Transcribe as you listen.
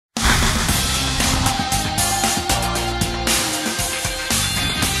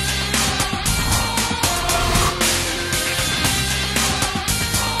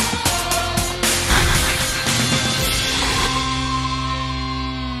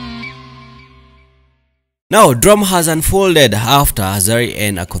Now, drama has unfolded after Zari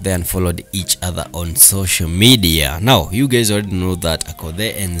and Akothee unfollowed each other on social media. Now, you guys already know that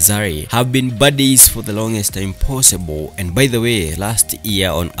Akothee and Zari have been buddies for the longest time possible. And by the way, last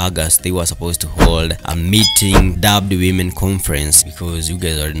year on August, they were supposed to hold a meeting dubbed Women Conference, because you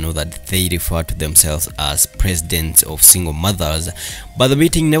guys already know that they refer to themselves as presidents of single mothers. But the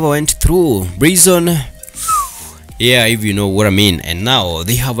meeting never went through. Reason? Yeah, if you know what I mean. And now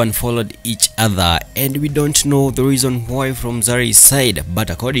they have unfollowed each other, and we don't know the reason why from Zari's side. But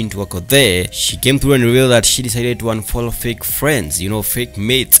according to Akothee, she came through and revealed that she decided to unfollow fake friends, fake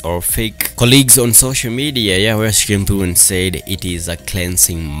mates or fake colleagues on social media. Yeah, where she came through and said it is a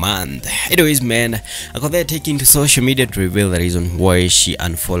cleansing month. Anyways, man, Akothee taking to social media to reveal the reason why she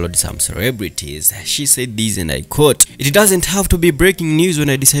unfollowed some celebrities. She said this, and I quote, "It doesn't have to be breaking news when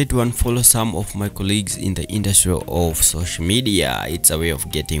I decide to unfollow some of my colleagues in the industry of social media. It's a way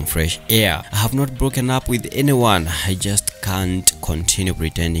of getting fresh air. I have not broken up with anyone. I just can't continue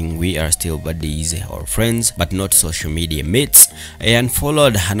pretending we are still buddies or friends, but not social media mates. I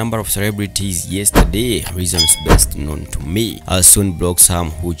unfollowed a number of celebrities yesterday, reasons best known to me. I'll soon block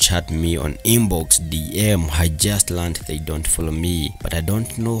some who chat me on inbox, DM. I just learned they don't follow me, but I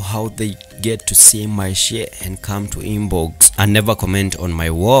don't know how they get to see my share and come to inbox and never comment on my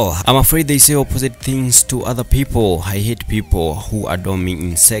wall. I'm afraid they say opposite things to other people. I hate people who adore me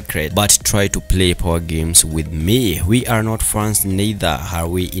in secret but try to play power games with me. We are not friends, neither are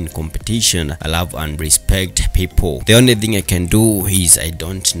we in competition. I love and respect people. The only thing I can do is I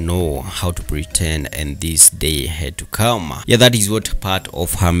don't know how to pretend, and this day had to come." Yeah, that is what part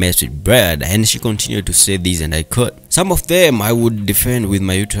of her mess with bread. And she continued to say this, and I quote, "Some of them I would defend with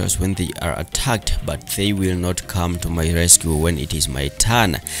my uterus when they are attacked, but they will not come to my rescue when it is my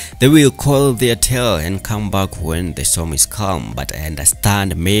turn. They will call their tail and come back when the storm is calm, but I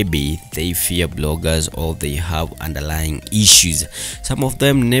understand maybe they fear bloggers or they have underlying issues. Some of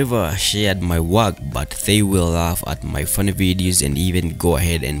them never shared my work, but they will laugh at my funny videos and even go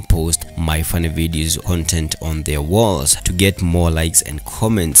ahead and post my funny videos content on their walls to get more likes and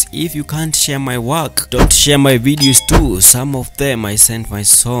comments. If you can't share my work, don't share my videos too. Some of them I sent my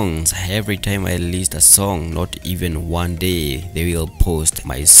songs. Every time I released a song, not even one day, they will post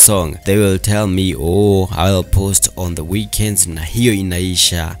my song. They will tell me, oh, I'll post on the weekends na hiyo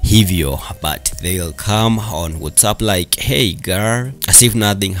inaisha hivyo, but they'll come on WhatsApp like, hey girl, as if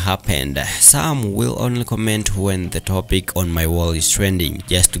nothing happened. Some will only comment when the topic on my wall is trending,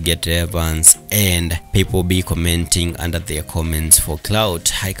 just to get relevance, and people be commenting under their comments for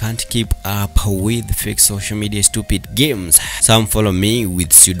clout. I can't keep up with fake social media stupid games. Some follow me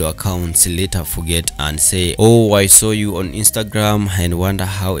with pseudo accounts, later forget and say, oh, I saw you on Instagram, and wonder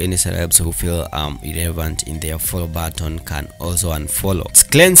how any celebs who feel irrelevant in their follow button can also unfollow. It's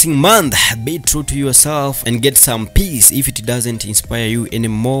cleansing month. Be true to yourself and get some peace. If it doesn't inspire you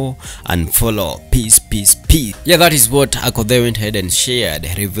anymore, unfollow. Peace, peace, peace." Yeah, that is what Akothee went ahead and shared,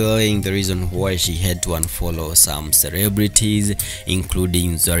 revealing the reason why she had to unfollow some celebrities,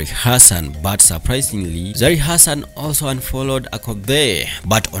 including Zari Hassan. But surprisingly, Zari Hassan also unfollowed Akothee,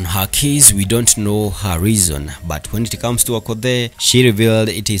 but on her case we don't know her reason. But when it comes to Akothee, she revealed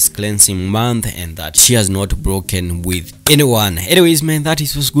it is cleansing month and that she has not broken with anyone. Anyways, man, that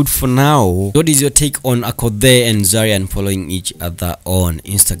is what's good for now. What is your take on Akothee and Zari unfollowing each other on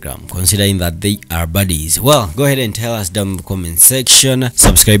Instagram, considering that they are buddies? Well, go ahead and tell us down in the comment section.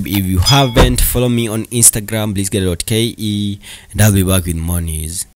 Subscribe if you haven't. Follow me on Instagram, blissgale.ke, and I'll be back with more news.